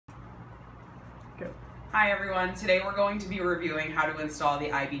Hi everyone, today we're going to be reviewing how to install the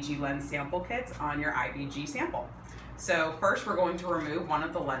IBG lens sample kits on your IBG sample. So first we're going to remove one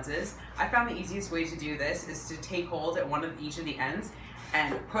of the lenses. I found the easiest way to do this is to take hold at each of the ends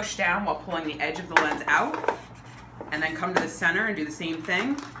and push down while pulling the edge of the lens out, and then come to the center and do the same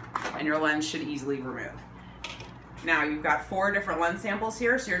thing, and your lens should easily remove. Now you've got 4 different lens samples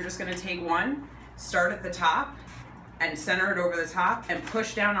here, so you're just going to take one, start at the top, and center it over the top, and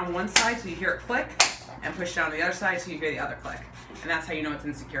push down on one side so you hear it click, and push down on the other side so you hear the other click. And that's how you know it's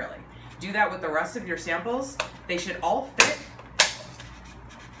in securely. Do that with the rest of your samples. They should all fit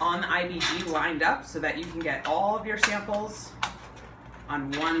on the IBG lined up so that you can get all of your samples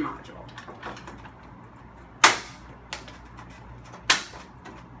on one module.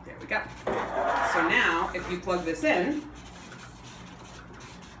 There we go. So now, if you plug this in,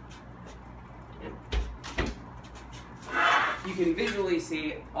 you can visually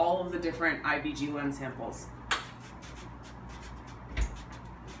see all of the different IBG lens samples.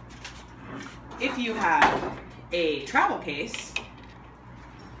 If you have a travel case,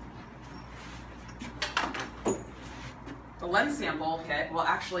 the lens sample kit will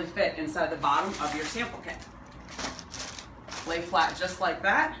actually fit inside the bottom of your sample kit. Lay flat just like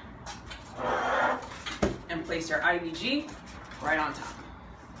that, and place your IBG right on top.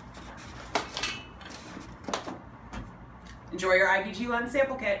 Enjoy your IBG lens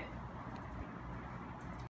sample kit.